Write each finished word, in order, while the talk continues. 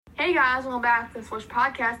Hey guys, welcome back to the Swish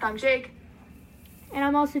podcast. I'm Jake. And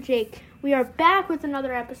I'm also Jake. We are back with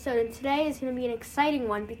another episode, and today is going to be an exciting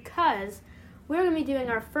one because we're going to be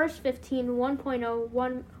doing our first 15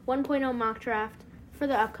 1.0 mock draft for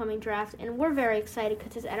the upcoming draft, and we're very excited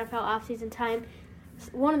because it's NFL offseason time.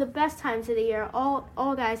 It's one of the best times of the year.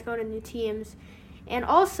 All guys going to new teams. And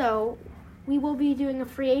also, we will be doing a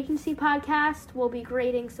free agency podcast. We'll be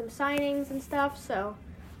grading some signings and stuff, so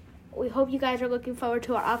we hope you guys are looking forward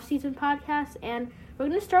to our off-season podcast. And we're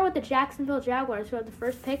going to start with the Jacksonville Jaguars, who have the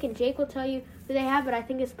first pick. And Jake will tell you who they have, but I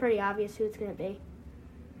think it's pretty obvious who it's going to be.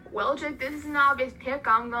 Well, Jake, this is an obvious pick.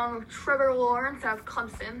 I'm going with Trevor Lawrence out of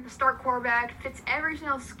Clemson. The start quarterback fits every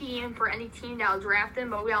single scheme for any team that will draft him,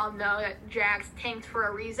 but we all know that Jags tanked for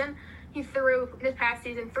a reason. He threw this past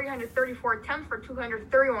season 334 attempts for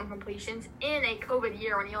 231 completions in a COVID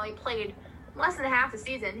year when he only played less than half the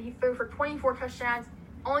season. He threw for 24 touchdowns,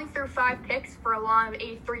 only threw 5 picks for a long of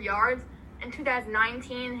 83 yards. In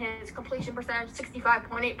 2019, his completion percentage,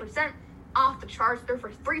 65.8%, off the charts. Threw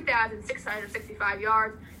for 3,665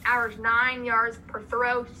 yards, averaged 9 yards per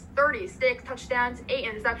throw, 36 touchdowns, 8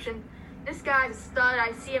 interceptions. This guy's a stud.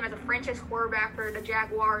 I see him as a franchise quarterback for the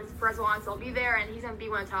Jaguars for as long as he'll be there, and he's going to be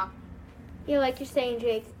one of the top. Yeah, like you're saying,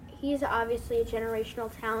 Jake, he's obviously a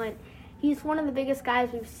generational talent. He's one of the biggest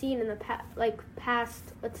guys we've seen in the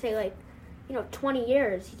past, let's say, 20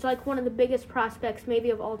 years. He's like one of the biggest prospects maybe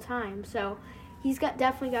of all time. So he's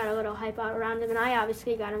definitely got a little hype out around him, and I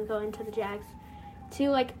obviously got him going to the Jags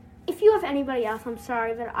too. If you have anybody else, I'm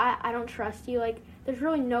sorry, but I don't trust you. There's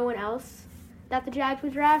really no one else that the Jags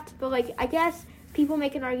would draft. But I guess people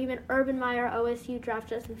make an argument, Urban Meyer, OSU draft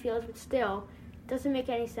Justin Fields, but still, it doesn't make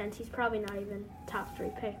any sense. He's probably not even top 3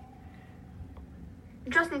 pick.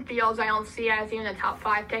 Justin Fields, I don't see as even a top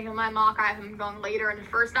 5 pick in my mock. I have him going later in the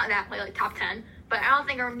first, not that late, top 10. But I don't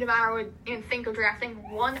think Urban Meyer would even think of drafting.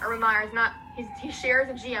 One, Urban Meyer is not, he shares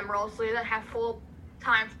a GM role, so he doesn't have full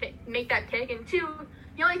time to make that pick. And 2,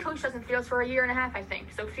 he only coached Justin Fields for a year and a half, I think.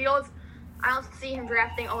 So Fields, I don't see him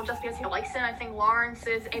drafting just because he likes him. I think Lawrence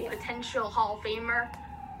is a potential Hall of Famer,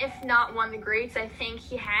 if not one of the greats. I think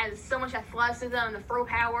he has so much athleticism and the throw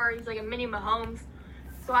power. He's like a mini Mahomes.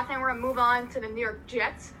 So I think we're going to move on to the New York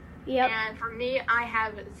Jets. Yep. And for me, I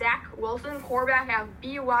have Zach Wilson, quarterback out of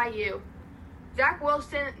BYU. Zach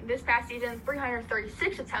Wilson, this past season,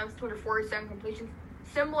 336 attempts, 247 completions,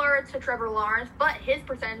 similar to Trevor Lawrence, but his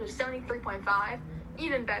percentage was 73.5,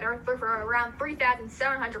 even better, threw for around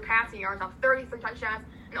 3,700 passing yards on 33 touchdowns,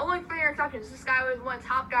 and only 3 interceptions. This guy was one of the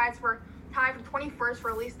top guys tied for 21st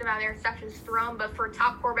for least amount of interceptions thrown, but for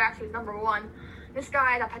top quarterbacks, he was number 1. This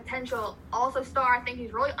guy had a potential also star. I think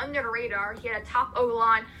he's really under the radar. He had a top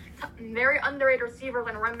O-line, very underrated receivers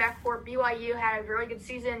and running back for BYU. Had a very good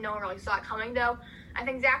season. No one really saw it coming, though. I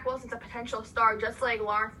think Zach Wilson's a potential star, just like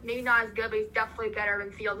Lawrence. Maybe not as good, but he's definitely better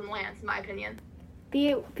than Fields and Lance, in my opinion.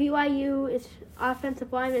 BYU is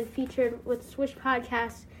offensive lineman featured with Swish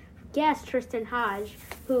podcast guest Tristan Hodge,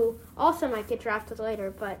 who also might get drafted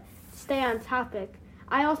later, but stay on topic.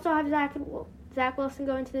 I also have Zach Wilson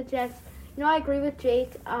going to the Jets. I agree with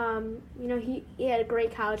Jake. He had a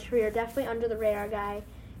great college career, definitely under the radar guy.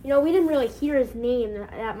 We didn't really hear his name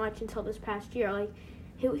that much until this past year.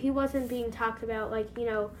 He wasn't being talked about.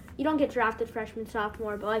 You don't get drafted freshman,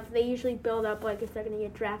 sophomore, but they usually build up if they're going to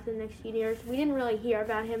get drafted in the next few years. We didn't really hear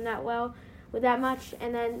about him that much.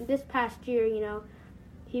 And then this past year,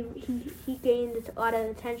 he gained a lot of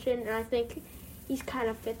attention, and I think he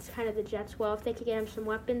fits the Jets well. If they could get him some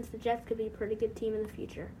weapons, the Jets could be a pretty good team in the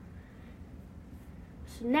future.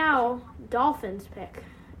 So now, Dolphins pick.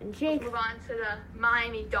 And Jake. Let's move on to the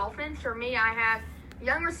Miami Dolphins. For me, I have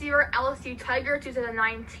young receiver LSU Tiger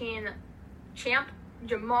 2019 champ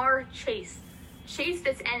Jamar Chase. Chase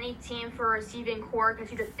fits any team for a receiving core because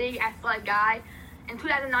he's a big athletic guy. In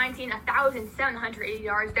 2019, 1,780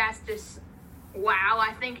 yards. That's just wow.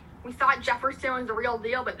 I think we thought Jefferson was the real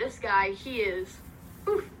deal, but this guy, he is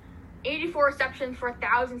 84 receptions for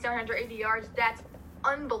 1,780 yards. That's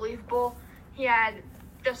unbelievable. He had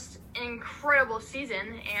just an incredible season,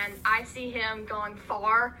 and I see him going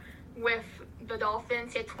far with the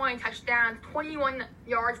Dolphins. He had 20 touchdowns, 21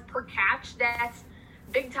 yards per catch. That's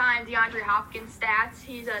big-time DeAndre Hopkins stats.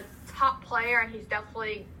 He's a top player, and he's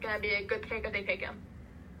definitely going to be a good pick if they pick him.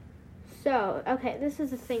 So, okay, this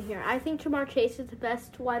is the thing here. I think Jamar Chase is the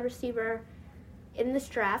best wide receiver in this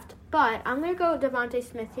draft, but I'm going to go with Devontae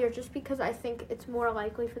Smith here just because I think it's more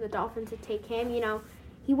likely for the Dolphins to take him.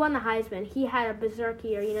 He won the Heisman. He had a berserk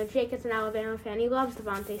year. Jake is an Alabama fan. He loves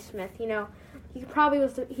Devontae Smith. He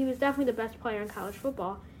was definitely the best player in college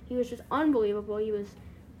football. He was just unbelievable. He was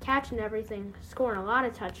catching everything, scoring a lot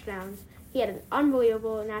of touchdowns. He had an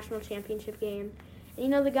unbelievable national championship game.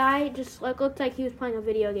 And, the guy just looked like he was playing a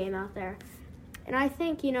video game out there. And I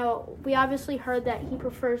think, we obviously heard that he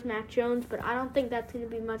prefers Mac Jones, but I don't think that's going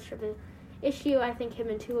to be much of an issue. I think him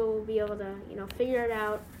and Tua will be able to, figure it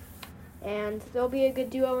out. And they'll be a good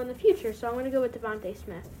duo in the future. So I'm going to go with Devontae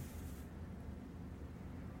Smith.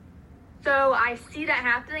 So I see that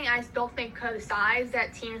happening. I still think because of size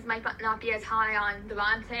that teams might not be as high on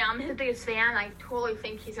Devontae. I'm his biggest fan. I totally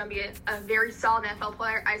think he's going to be a very solid NFL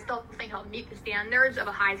player. I still think he'll meet the standards of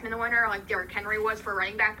a Heisman winner like Derrick Henry was for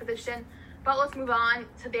running back position. But let's move on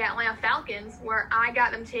to the Atlanta Falcons, where I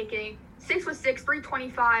got them taking 6'6",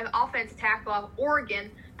 325 offensive tackle of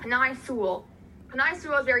Oregon, Penei Sewell. Penei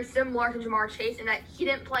Sewell is very similar to Jamar Chase in that he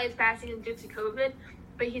didn't play his past season due to COVID,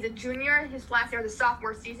 but he's a junior. His last year was a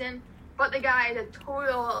sophomore season. But the guy is a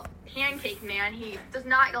total pancake, man. He does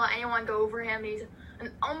not let anyone go over him. He's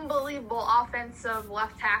an unbelievable offensive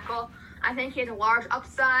left tackle. I think he has a large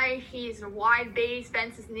upside. He's a wide base,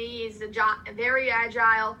 bends his knees, very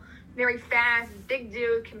agile, very fast, big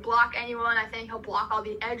dude, can block anyone. I think he'll block all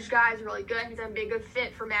the edge guys really good. He's going to be a good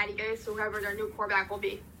fit for Matty Gase, whoever their new quarterback will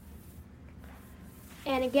be.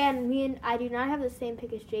 And again, I do not have the same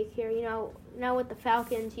pick as Jake here. Now with the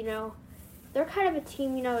Falcons, they're kind of a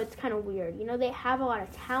team, it's kind of weird. They have a lot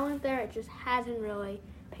of talent there. It just hasn't really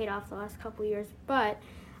paid off the last couple of years. But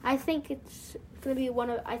I think it's going to be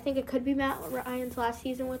I think it could be Matt Ryan's last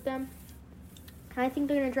season with them. And I think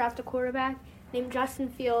they're going to draft a quarterback named Justin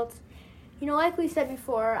Fields. Like we said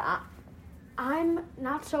before, I'm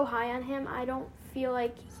not so high on him. I don't feel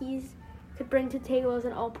like could bring to the table as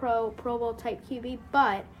an all-pro, Pro Bowl type QB.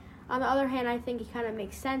 But on the other hand, I think he kind of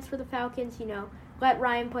makes sense for the Falcons, let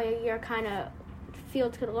Ryan play a year, kind of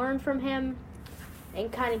Fields could learn from him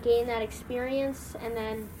and kind of gain that experience. And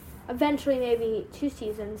then eventually, maybe 2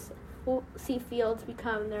 seasons, we'll see Fields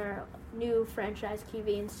become their new franchise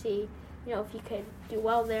QB and see, if he could do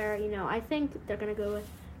well there. I think they're going to go with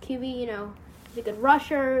QB, he's a good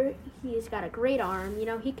rusher. He's got a great arm.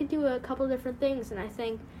 He could do a couple different things. And I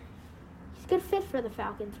think he's a good fit for the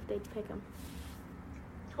Falcons if they'd pick him.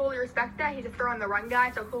 Totally respect that. He's a throw on the run guy,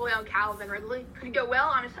 so Julio, Calvin, Ridley could go well.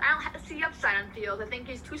 I don't have to see the upside on Fields. I think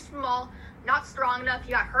he's too small, not strong enough.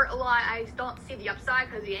 He got hurt a lot. I just don't see the upside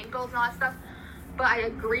because of the ankles and all that stuff. But I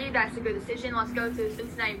agree that's a good decision. Let's go to the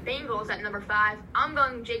Cincinnati Bengals at number 5. I'm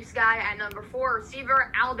going Jake's guy at number 4,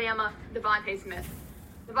 receiver, Alabama, Devontae Smith.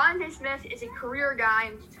 Devontae Smith is a career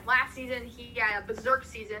guy. Last season, he had a berserk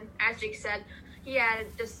season, as Jake said. He had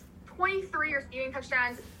just 23 receiving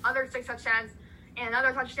touchdowns, other 6 touchdowns, and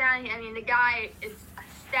another touchdown. The guy is a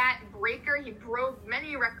stat breaker. He broke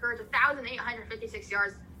many records, 1,856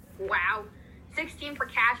 yards. Wow. 16 for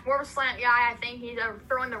catch, more of a slant guy. I think he's a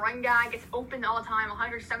throwing the run guy, gets open all the time,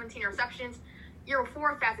 117 receptions. Year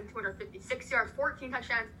before, 1,256 yards, 14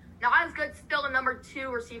 touchdowns. Not as good, still the number 2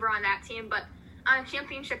 receiver on that team, but on a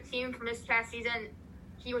championship team from this past season,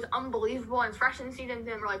 he was unbelievable. In his freshman season,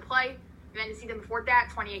 didn't really play. And then the season before that,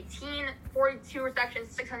 2018, 42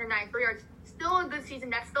 receptions, 693 yards. Still a good season.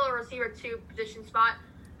 That's still a receiver 2 position spot.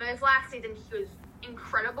 But his last season, he was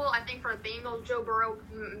incredible. I think for the Bengals, Joe Burrow,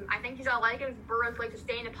 I think he's going to like it. Burrow's like to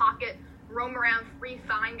stay in the pocket, roam around, free,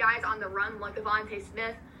 find guys on the run like Devontae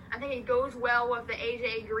Smith. I think it goes well with the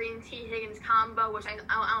A.J. Green, T. Higgins combo, which I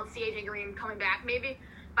don't see A.J. Green coming back maybe.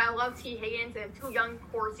 But I love T. Higgins and 2 young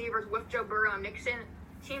core receivers with Joe Burrow and Mixon.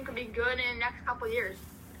 Team could be good in the next couple of years.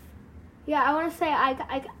 Yeah, I want to say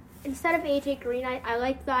I instead of A.J. Green, I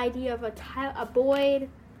like the idea of a Boyd,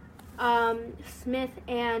 Smith,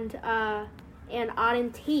 and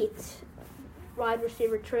Auden Tate wide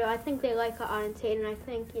receiver trio. I think they like Auden Tate, and I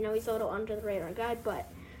think he's a little under the radar guy. But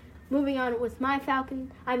moving on with my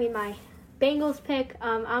my Bengals pick,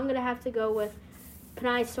 I'm gonna have to go with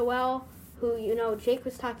Penei Sewell, who Jake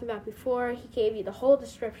was talking about before. He gave you the whole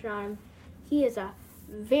description on him. He is a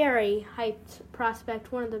very hyped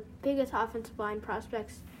prospect, one of the biggest offensive line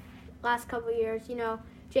prospects last couple of years.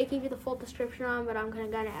 Jake gave you the full description on him, but I'm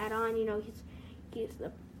gonna add on. He's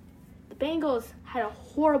the Bengals had a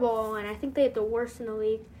horrible O-line. I think they had the worst in the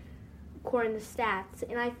league according to stats.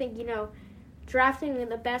 And I think drafting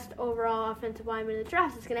the best overall offensive lineman in the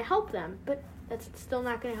draft is going to help them, but that's still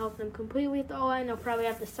not going to help them completely with the O-line. They'll probably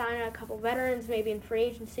have to sign a couple veterans, maybe in free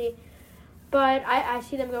agency. But I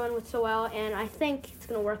see them going with Sewell, and I think it's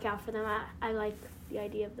going to work out for them. I like the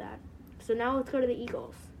idea of that. So now let's go to the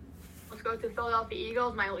Eagles. Let's go to the Philadelphia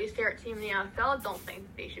Eagles, my least favorite team in the NFL. Don't think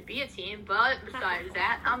they should be a team, but besides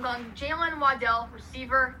that, I'm going Jalen Waddell,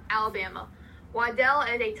 receiver, Alabama. Waddell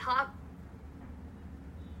is a top...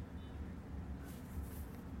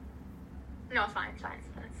 No, it's fine.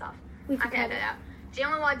 It's off. I can edit it out.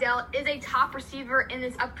 Jalen Waddell is a top receiver in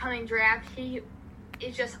this upcoming draft. He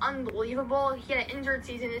is just unbelievable. He had an injured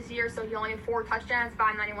season this year, so he only had 4 touchdowns,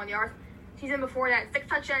 591 yards. Season before that, 6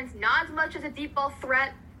 touchdowns, not as much as a deep ball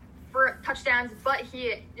threat for touchdowns, but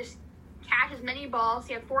he just catches many balls.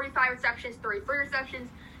 He had 45 receptions, 33 receptions,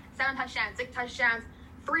 7 touchdowns, 6 touchdowns,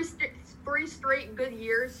 3 straight good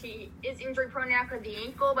years. He is injury prone now because of the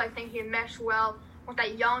ankle, but I think he meshed well with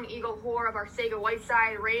that young Eagle core of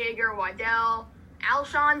Arcega-Whiteside, Rager, Waddell,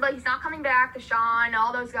 Alshon, but he's not coming back. Deshaun,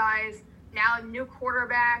 all those guys. Now a new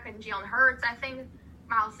quarterback and Jalen Hurts. I think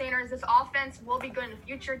Miles Sanders, this offense will be good in the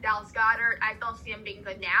future. Dallas Goedert, I don't see him being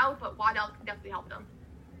good now, but Waddell can definitely help them.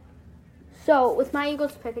 So, with my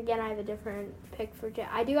Eagles pick, again, I have a different pick for Jake.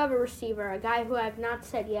 I do have a receiver, a guy who I have not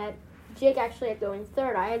said yet. Jake actually had going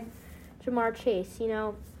third. I had Jamar Chase.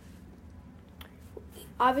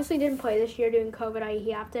 Obviously didn't play this year due to COVID.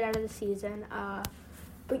 He opted out of the season.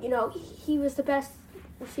 But, he was the best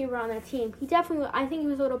receiver on that team. I think he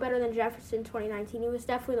was a little better than Jefferson in 2019. He was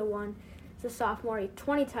definitely the one as a sophomore. He had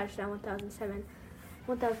 20 touchdowns,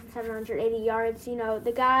 1,780 yards.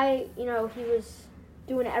 The guy, he was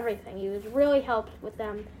doing everything. He was really helped with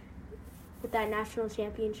them with that national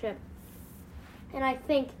championship. And I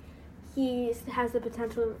think he has the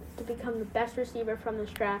potential to become the best receiver from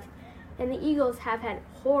this draft. And the Eagles have had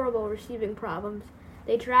horrible receiving problems.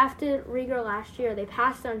 They drafted Rieger last year. They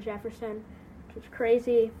passed on Jefferson, which was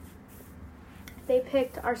crazy. They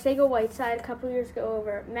picked Arcega-Whiteside a couple years ago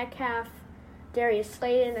over Metcalf, Darius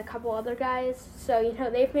Slayton, and a couple other guys. So,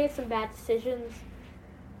 they've made some bad decisions.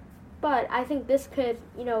 But I think this could,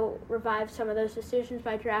 revive some of those decisions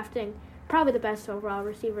by drafting probably the best overall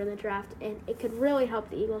receiver in the draft. And it could really help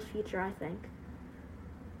the Eagles' future, I think.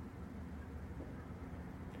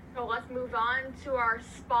 So let's move on to our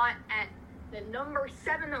spot at the number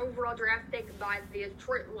 7 overall draft pick by the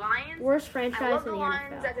Detroit Lions. Worst franchise in the NFL. I love the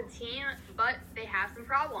Lions as a team, but they have some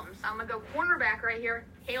problems. I'm going to go cornerback right here.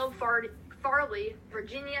 Caleb Farley,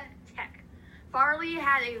 Virginia Tech. Farley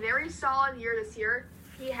had a very solid year this year.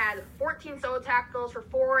 He had 14 solo tackles for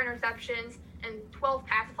 4 interceptions and 12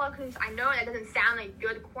 pass deflections. I know that doesn't sound like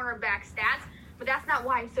good cornerback stats, but that's not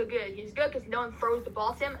why he's so good. He's good because no one throws the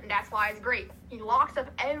ball to him, and that's why he's great. He locks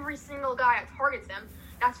up every single guy that targets him.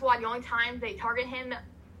 That's why the only time they target him,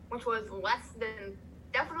 which was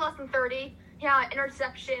definitely less than 30, he had an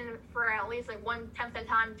interception for at least 1/10 at a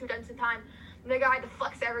time, 2/10 at a time. The guy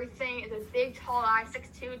deflects everything. Is a big, tall guy,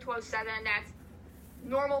 6'2", 207. That's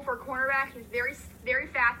normal for a cornerback. He's very, very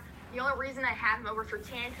fast. The only reason I have him over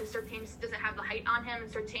Surtain is because Surtain just doesn't have the height on him,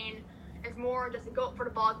 and Surtain is more just to go for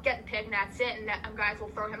the ball, get the pick, and that's it, and that guys will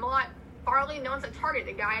throw him a lot. Farley, no one's a target.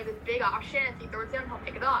 The guy has a big option. If he throws him, he'll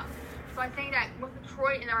pick it up. So I think that with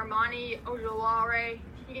Detroit and Armani Ojulari,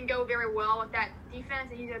 he can go very well with that defense,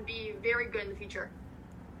 and he's going to be very good in the future.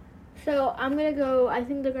 So I'm going to go, I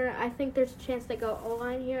think there's a chance they go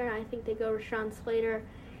O-line here, and I think they go Rashawn Slater,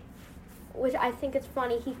 which I think it's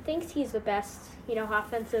funny. He thinks he's the best,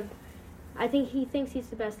 I think he thinks he's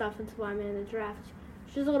the best offensive lineman in the draft,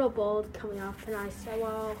 which is a little bold coming off Penei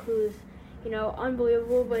Sewell, who's,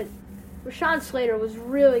 unbelievable, but Rashawn Slater was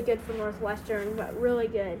really good for Northwestern, but really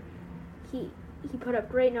good. He put up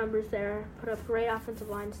great numbers there, put up great offensive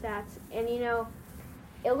line stats, and,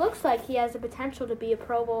 it looks like he has the potential to be a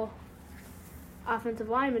Pro Bowl offensive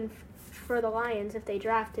lineman for the Lions if they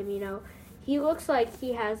draft him, He looks like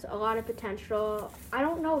he has a lot of potential. I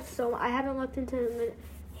don't know, I haven't looked into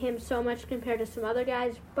him so much compared to some other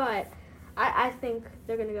guys, but I think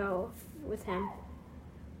they're going to go with him.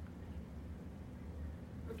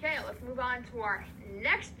 Okay, let's move on to our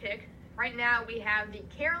next pick. Right now we have the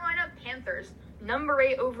Carolina Panthers, number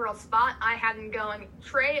 8 overall spot. I have them going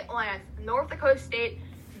Trey Lance, North Dakota State,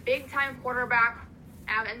 big-time quarterback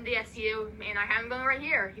out of NDSU, and I have him going right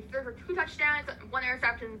here. He threw for 2 touchdowns, 1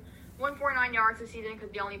 interception, 149 yards this season because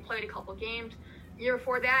they only played a couple games. The year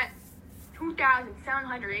before that,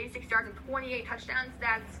 2,786 yards and 28 touchdowns.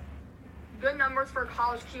 That's good numbers for a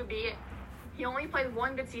college QB. He only played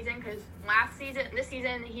 1 good season because this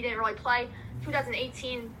season, he didn't really play.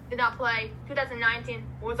 2018, did not play. 2019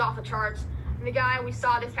 was off the charts. And the guy we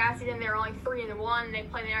saw this past season, they were only 3-1. They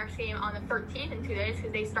played the next game on the 13th in 2 days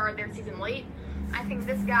because they started their season late. I think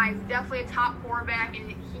this guy is definitely a top quarterback,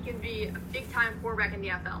 and he can be a big-time quarterback in the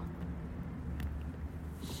NFL.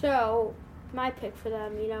 So, my pick for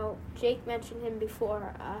them, Jake mentioned him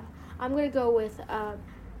before. I'm going to go with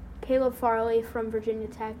Caleb Farley from Virginia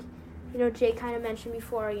Tech. Jake kind of mentioned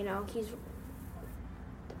before, he's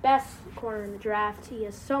the best corner in the draft. He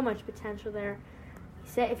has so much potential there. He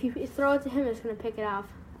said if you throw it to him, it's going to pick it off.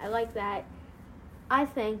 I like that. I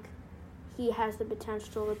think he has the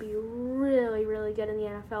potential to be really, really good in the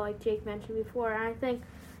NFL, like Jake mentioned before. And I think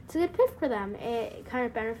it's a good pick for them. It kind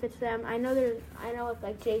of benefits them. I know,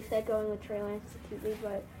 like Jake said, going with Trey Lance is QB,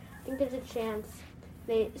 but I think there's a chance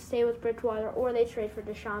they stay with Bridgewater or they trade for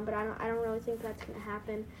Deshaun. But I don't really think that's going to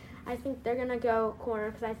happen. I think they're going to go corner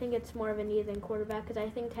because I think it's more of a need than quarterback because I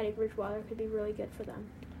think Teddy Bridgewater could be really good for them.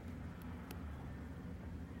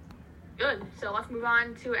 Good. So let's move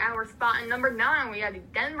on to our spot in number 9. We have the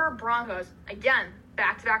Denver Broncos. Again,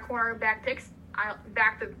 back-to-back cornerback picks.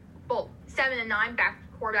 7 and 9 back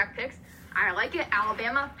quarterback picks. I like it.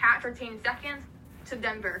 Alabama, Pat Surtain second to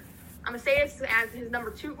Denver. I'm going to say this as his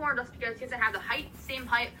number 2 corner just because he doesn't have the height, same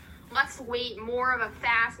height, less weight, more of a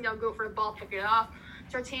fast, go for the ball, pick it off.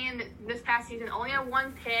 Surtain this past season only had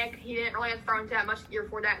 1 pick. He didn't really have thrown to that much year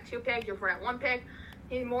before that 2 picks, year before that 1 pick.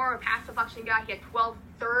 He's more of a pass deflection guy. He had 12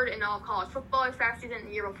 third in all college football this past season.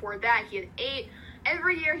 The year before that, he had 8.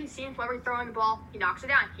 Every year he seems whenever he's throwing the ball, he knocks it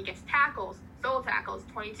down. He gets tackles, solo tackles,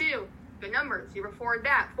 22. Good numbers. Year before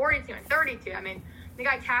that, 42 and 32. I mean, the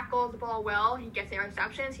guy tackles the ball well. He gets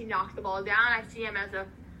interceptions. He knocks the ball down. I see him as a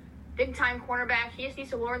big-time cornerback. He just needs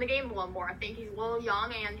to learn the game a little more. I think he's a little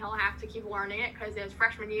young, and he'll have to keep learning it because his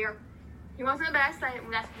freshman year, he wasn't the best.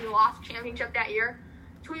 He lost the championship that year.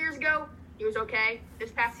 2 years ago, he was okay.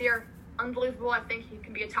 This past year, unbelievable. I think he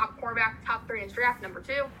can be a top cornerback, top 3 in his draft, number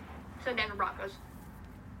 2. So Denver Broncos.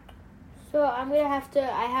 So I'm going to have to,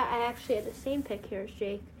 I actually had the same pick here as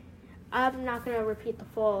Jake. I'm not going to repeat the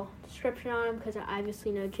full description on him because I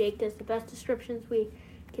obviously know Jake does the best descriptions we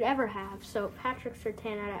could ever have. So Patrick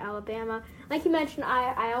Surtain out of Alabama. Like you mentioned,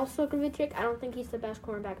 I also agree with Jake. I don't think he's the best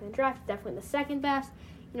cornerback in the draft. He's definitely the second best.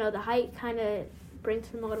 The height kind of brings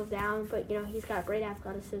him a little down, but, he's got great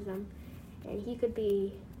athleticism. And he could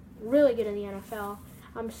be really good in the NFL.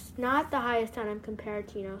 I'm not the highest on him compared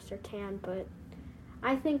to, Surtain, but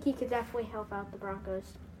I think he could definitely help out the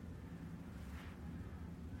Broncos.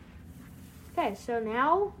 Okay, so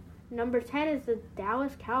now number 10 is the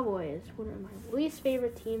Dallas Cowboys, one of my least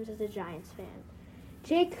favorite teams as a Giants fan.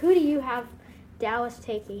 Jake, who do you have Dallas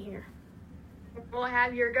taking here? Well, I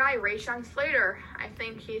have your guy, Rashawn Slater. I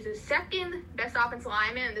think he's the second best offensive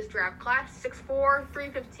lineman in this draft class. 6'4",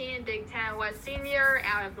 315, Big Ten West senior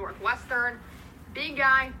out of Northwestern. Big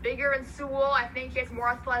guy, bigger than Sewell. I think he has more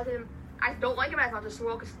athleticism. I don't like him as much as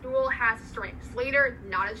Sewell because Sewell has strength. Slater,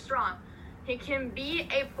 not as strong. He can be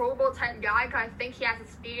a Pro Bowl type guy because I think he has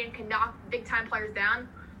the speed and can knock big-time players down.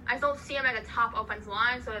 I don't see him at a top offensive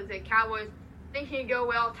line, so as the Cowboys think he could go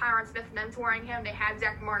well. Tyron Smith mentoring him. They have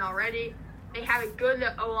Zach Martin already. They have a good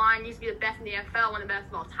O-line. Used to be the best in the NFL, one of the best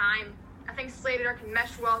of all time. I think Slater can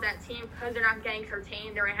mesh well with that team because they're not getting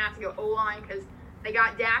Surtain. They're going to have to go O-line because they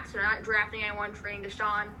got Dak, so they're not drafting anyone, trading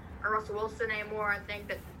Deshaun or Russell Wilson anymore. I think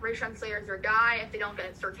that Rashawn Slater is their guy. If they don't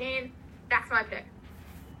get Surtain, that's my pick.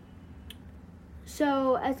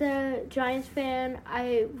 So, as a Giants fan,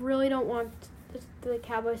 I really don't want the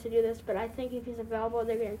Cowboys to do this, but I think if he's available,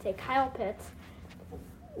 they're going to take Kyle Pitts,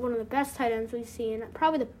 one of the best tight ends we've seen,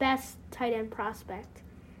 probably the best tight end prospect.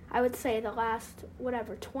 I would say the last,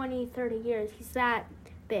 20, 30 years, he's that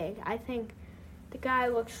big. I think the guy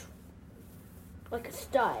looks like a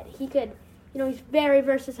stud. He could, he's very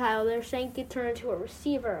versatile. They're saying he could turn into a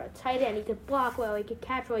receiver, a tight end. He could block well, he could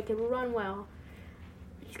catch well, he could run well.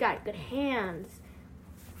 He's got good hands.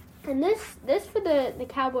 And this for the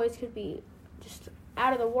Cowboys could be just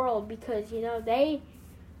out of the world because,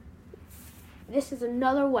 this is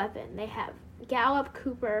another weapon. They have Gallup,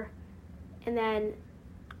 Cooper, and then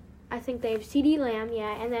I think they have CeeDee Lamb,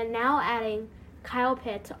 and then now adding Kyle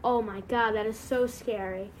Pitts. Oh my God, that is so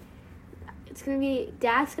scary.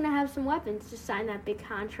 Dak's going to have some weapons to sign that big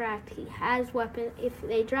contract. He has weapons. If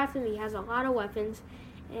they draft him, he has a lot of weapons.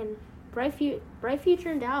 And bright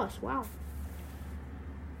future in Dallas. Wow.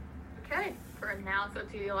 Okay, for now, let's go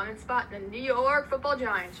to the 11th spot, the New York Football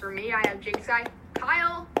Giants. For me, I have Jake's guy,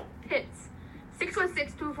 Kyle Pitts.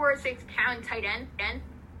 6'6", 246-pound tight end.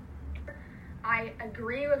 I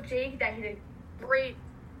agree with Jake that he's a great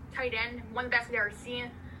tight end, one of the best we've ever seen.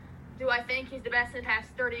 Do I think he's the best in the past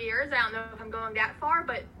 30 years? I don't know if I'm going that far,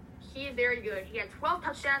 but he is very good. He had 12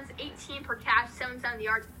 touchdowns, 18 per catch, 770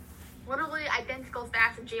 yards. Literally identical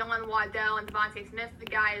stats to Jalen Waddell and Devontae Smith. The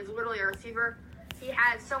guy is literally a receiver. He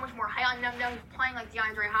has so much more height on him. He's playing like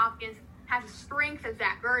DeAndre Hopkins. Has the strength of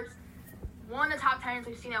Zach Ertz. One of the top tight ends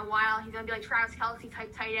we've seen in a while. He's going to be like Travis Kelce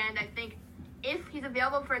type tight end. I think if he's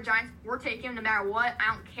available for the Giants, we're taking him no matter what.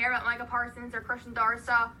 I don't care about Micah Parsons or Christian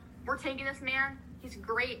Darrisaw. We're taking this man. He's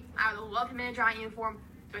great. I would love him in a Giant uniform.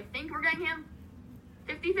 So I think we're getting him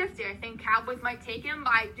 50-50. I think Cowboys might take him,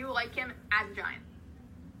 but I do like him as a Giant.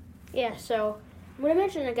 Yeah, so Would I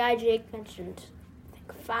mention a guy Jake mentioned? I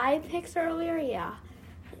think 5 picks earlier. Yeah,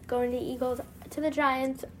 going to the Eagles to the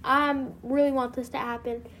Giants. I really want this to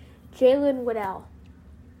happen. Jalen Waddell.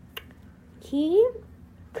 He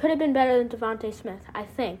could have been better than Devontae Smith, I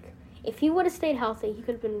think. If he would have stayed healthy, he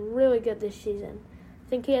could have been really good this season. I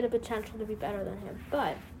think he had the potential to be better than him.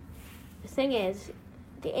 But the thing is,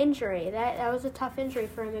 the injury, that was a tough injury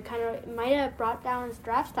for him. It might have brought down his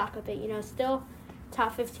draft stock a bit. Still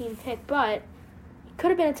top 15 pick, but he could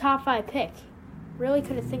have been a top 5 pick. Really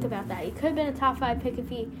couldn't think about that. He could have been a top 5 pick if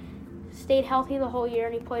he stayed healthy the whole year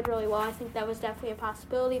and he played really well. I think that was definitely a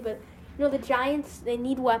possibility, but the Giants, they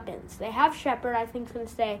need weapons. They have Shepard, I think, is going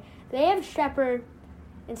to stay. They have Shepard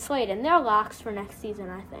and Slayton. They're locks for next season,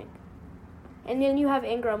 I think. And then you have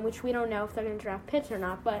Ingram, which we don't know if they're going to draft Pitts or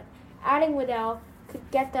not, but adding Waddell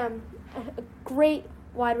could get them a great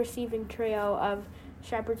wide receiving trio of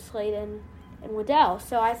Shepard, Slayton, and Waddell.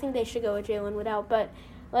 So I think they should go with Jalen Waddell. But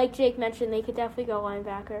like Jake mentioned, they could definitely go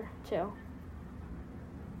linebacker, too.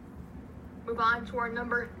 Move on to our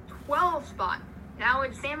number 12 spot. Now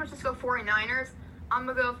with San Francisco 49ers, I'm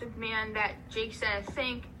going to go with the man that Jake said, I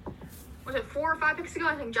think, was it 4 or 5 picks ago?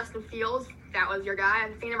 I think Justin Fields, that was your guy. I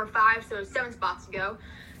think number 5, so 7 spots ago.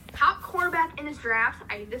 Top quarterback in this draft.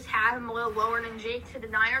 I just had him a little lower than Jake to the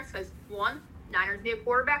Niners because, one, Niners need a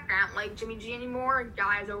quarterback. I don't like Jimmy G anymore.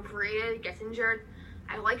 Guy is overrated, gets injured.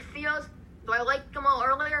 I like Fields. Do I like him a little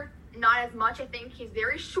earlier? Not as much. I think he's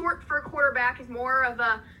very short for a quarterback. He's more of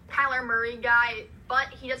a Kyler Murray guy, but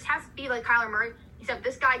he just has to be like Kyler Murray, except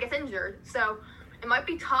this guy gets injured. So it might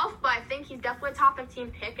be tough, but I think he's definitely a top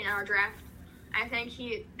 15 pick in our draft. I think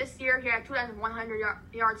this year he had 2,100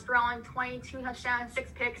 yards throwing, 22 touchdowns,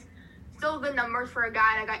 6 picks. Still good numbers for a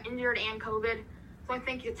guy that got injured and COVID. So I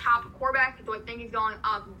think he's a top quarterback. Do I think he's going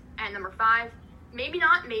up at number 5? Maybe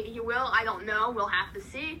not. Maybe he will. I don't know. We'll have to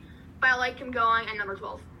see. But I like him going at number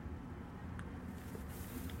 12.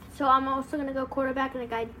 So I'm also going to go quarterback, and a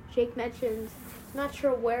guy Jake mentioned. I'm not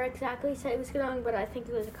sure where exactly he said he was going, but I think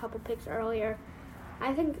it was a couple picks earlier.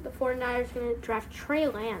 I think the 49ers are going to draft Trey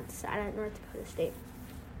Lance out of North Dakota State.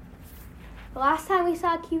 The last time we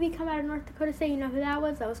saw a QB come out of North Dakota State, you know who that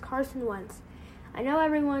was? That was Carson Wentz. I know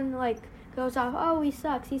everyone goes off, oh, he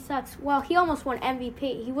sucks. Well, he almost won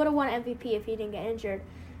MVP. He would have won MVP if he didn't get injured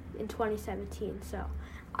in 2017. So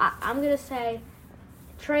I'm going to say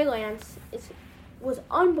Trey Lance was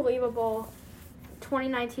unbelievable.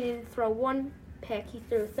 2019, he didn't throw 1 pick. He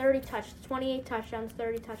threw 28 touchdowns,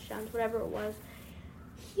 30 touchdowns, whatever it was.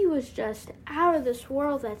 He was just out of this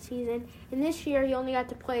world that season. And this year, he only got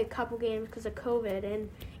to play a couple games because of COVID. And,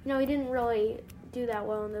 he didn't really do that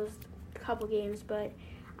well in those couple games. But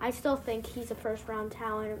I still think he's a first-round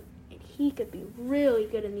talent. And he could be really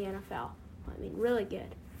good in the NFL. I mean, really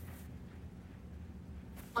good.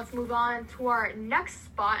 Let's move on to our next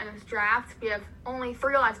spot in this draft. We have only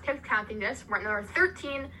 3 last picks counting this. We're at number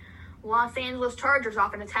 13, Los Angeles Chargers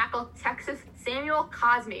offensive tackle, Texas, Samuel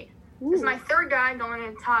Cosmi. This is my 3rd guy going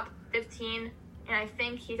in the top 15, and I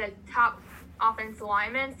think he's a top offensive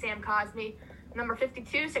lineman, Sam Cosmi. Number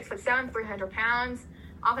 52, 6'7", 300 pounds.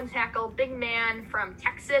 Offensive tackle, big man from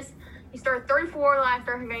Texas. He started 34 last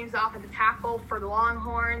year games as offensive tackle for the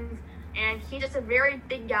Longhorns, and he's just a very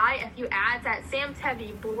big guy. If you add that Sam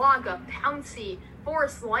Tevi, Bulaga, Pouncey,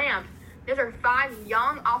 Forrest Lamp, those are 5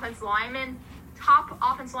 young offensive linemen, top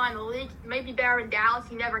offensive line in the league, maybe better in Dallas,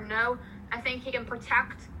 you never know. I think he can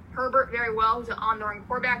protect Herbert very well, who's an on-the-run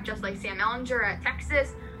quarterback, just like Sam Ellinger at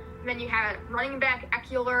Texas. And then you have running back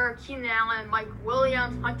Eckler, Keenan Allen, Mike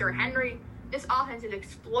Williams, Hunter Henry. This offense is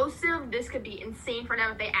explosive. This could be insane for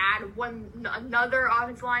them if they add another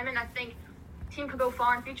offensive lineman. I think the team could go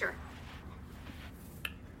far in the future.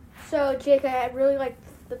 So, Jake, I really like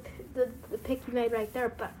the pick you made right there,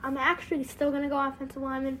 but I'm actually still going to go offensive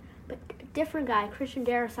lineman, but a different guy, Christian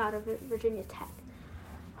Darrisaw out of Virginia Tech.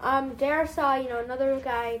 Darrisaw, another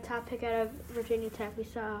guy, top pick out of Virginia Tech we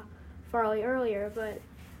saw Farley earlier, but,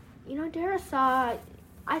 Darrisaw,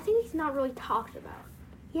 I think he's not really talked about.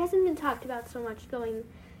 He hasn't been talked about so much going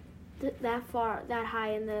that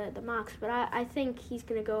high in the mocks, but I think he's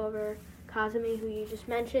going to go over Cosmi, who you just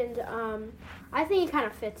mentioned. I think he kind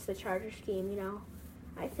of fits the Charger scheme,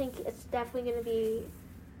 I think it's definitely going to be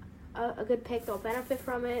a good pick. They'll benefit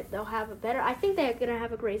from it. I think they're going to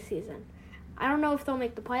have a great season. I don't know if they'll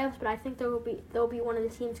make the playoffs, but I think they'll be one of the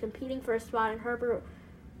teams competing for a spot, and Herbert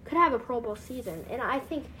could have a Pro Bowl season. And I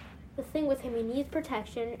think the thing with him, he needs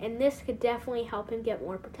protection, and this could definitely help him get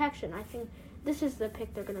more protection. I think this is the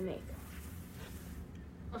pick they're going to make.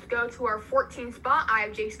 Let's go to our 14th spot. I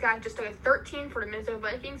have Jake Scott just at 13 for the Minnesota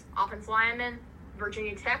Vikings. Offensive lineman,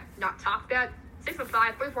 Virginia Tech, not talked about. 6'5",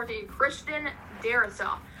 314, Christian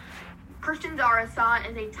Darrisaw. Christian Darrisaw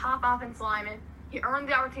is a top offensive lineman. He earned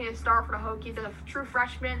the opportunity to start for the Hokies as a true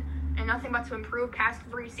freshman and nothing but to improve past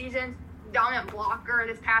 3 seasons. Dominant blocker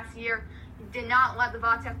this past year. He did not let the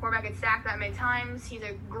Vatech quarterback get sacked that many times. He's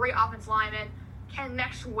a great offensive lineman. Can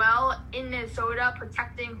mesh well in Minnesota,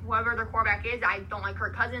 protecting whoever their quarterback is. I don't like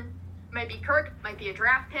Kirk Cousins. Might be Kirk, might be a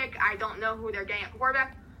draft pick. I don't know who they're getting at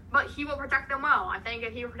quarterback, but he will protect them well. I think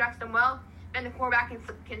if he protects them well, then the quarterback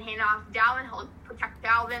can hand off Dalvin. He'll protect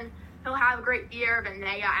Dalvin. He'll have a great year. Then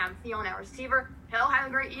they got Adam Thielen at receiver. He'll have a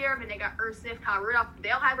great year. Then they got Irv Smith, Kyle Rudolph.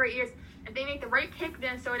 They'll have great years. If they make the right pick,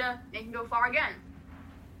 Minnesota, they can go far again.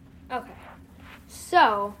 Okay.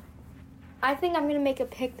 So, I think I'm going to make a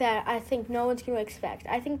pick that I think no one's going to expect.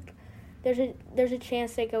 I think there's a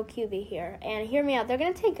chance they go QB here. And hear me out. They're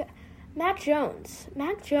going to take Mac Jones.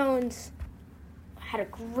 Mac Jones had a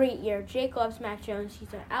great year. Jake loves Mac Jones.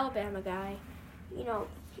 He's an Alabama guy. You know,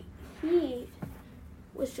 he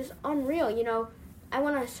was just unreal. You know, I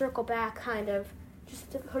want to circle back kind of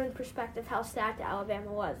just to put in perspective how stacked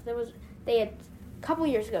Alabama was. They had a couple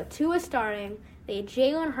years ago, Tua starting. They had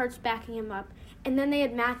Jalen Hurts backing him up. And then they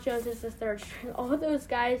had Mac Jones as the third string. All of those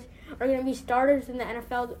guys are going to be starters in the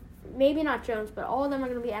NFL. Maybe not Jones, but all of them are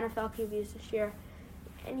going to be NFL QBs this year.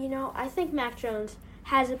 And, you know, I think Mac Jones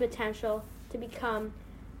has the potential to become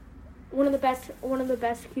one of the best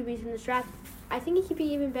QBs in this draft. I think he could be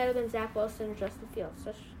even better than Zach Wilson or Justin Fields.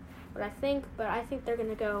 That's what I think, but I think they're going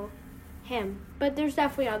to go him. But there's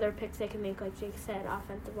definitely other picks they can make, like Jake said,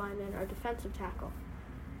 offensive lineman or defensive tackle.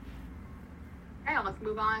 Okay, let's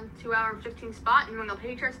move on to our 15th spot, New England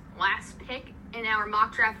Patriots. Last pick in our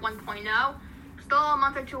mock draft 1.0. Still a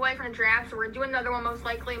month or two away from the draft, so we're doing another one most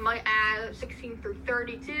likely. Might add 16 through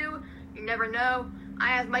 32. You never know. I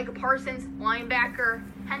have Micah Parsons, linebacker,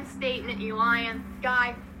 Penn State, Nittany Lion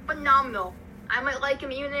guy, phenomenal. I might like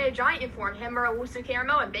him even in a Giant uniform. Him or Owusu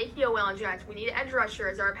Karamoah, they heal well in Giants. We need an edge rusher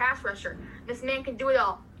as our pass rusher. This man can do it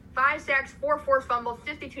all. 5 sacks, 4 forced fumbles,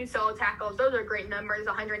 52 solo tackles. Those are great numbers.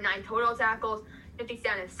 109 total tackles,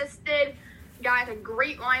 57 assisted. Guy has a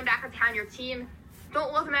great linebacker to have your team.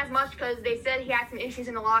 Don't love him as much because they said he had some issues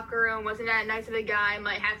in the locker room, wasn't that nice of a guy,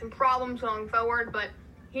 might have some problems going forward, but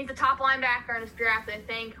he's the top linebacker in this draft. I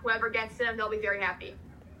think whoever gets him, they'll be very happy.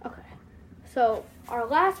 Okay. So, our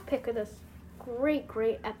last pick of this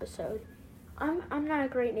great episode. I'm not a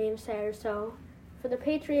great name sayer, so for the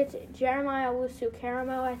Patriots, Jeremiah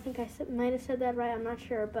Owusu-Karamoah, I think I might have said that right, I'm not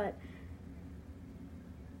sure, but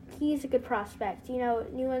he's a good prospect. You know,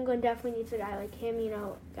 New England definitely needs a guy like him, you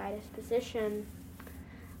know, guy his position.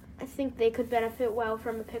 I think they could benefit well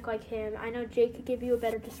from a pick like him. I know Jake could give you a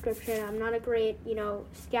better description. I'm not a great, you know,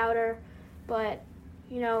 scouter, but,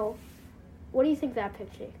 you know, what do you think of that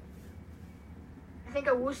pick, Jake? I think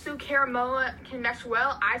Owusu-Karamoah can mesh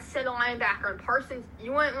well. I said linebacker. Parsons,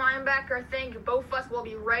 you went linebacker. I think both of us will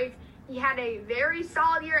be right. He had a very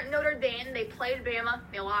solid year at Notre Dame. They played Bama.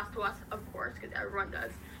 They lost to us, of course, because everyone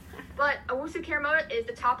does. But Owusu-Karamoah is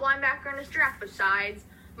the top linebacker in this draft besides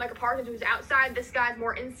Micah Parsons, who's outside. This guy's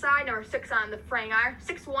more inside, number 6 on the fraying iron.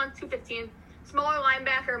 6'1", 215. Smaller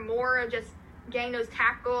linebacker, more of just getting those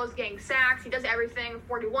tackles, getting sacks. He does everything.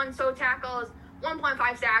 41 solo tackles,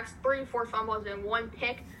 1.5 sacks, 3 forced fumbles, and 1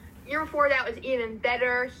 pick. Year before that was even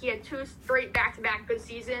better. He had 2 straight back-to-back good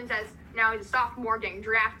seasons, as now he's a sophomore getting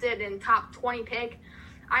drafted and top 20 pick.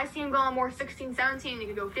 I see him going more 16, 17. You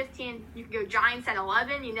could go 15. You could go Giants at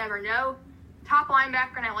 11. You never know. Top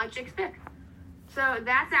linebacker, and I like Jake's pick. So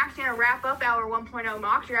that's actually going to wrap up our 1.0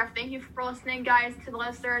 mock draft. Thank you for listening, guys, to the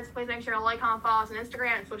listeners. Please make sure to like, comment, follow us on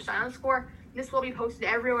Instagram at Swish_. This will be posted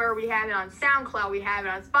everywhere. We have it on SoundCloud. We have it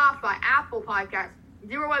on Spotify, Apple Podcasts.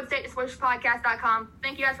 Do our website at swishpodcast.com.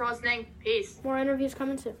 Thank you guys for listening. Peace. More interviews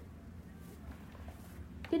coming soon.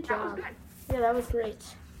 Good job. Yeah, that was great.